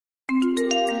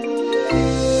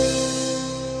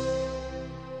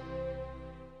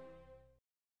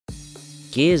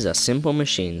Gears are simple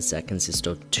machines that consist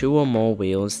of two or more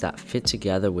wheels that fit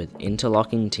together with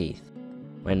interlocking teeth.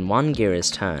 When one gear is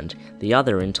turned, the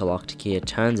other interlocked gear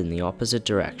turns in the opposite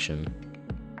direction.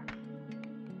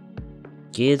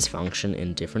 Gears function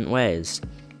in different ways.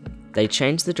 They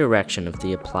change the direction of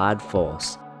the applied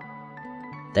force.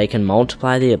 They can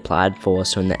multiply the applied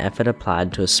force when the effort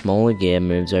applied to a smaller gear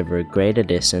moves over a greater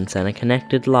distance than a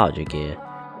connected larger gear.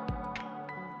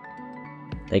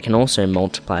 They can also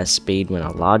multiply speed when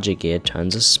a larger gear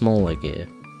turns a smaller gear.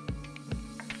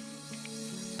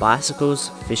 Bicycles,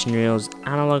 fishing reels,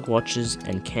 analog watches,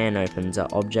 and can openers are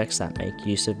objects that make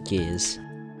use of gears.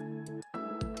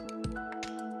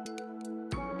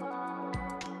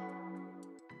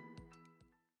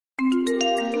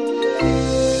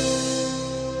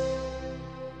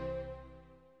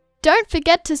 Don't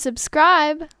forget to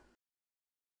subscribe!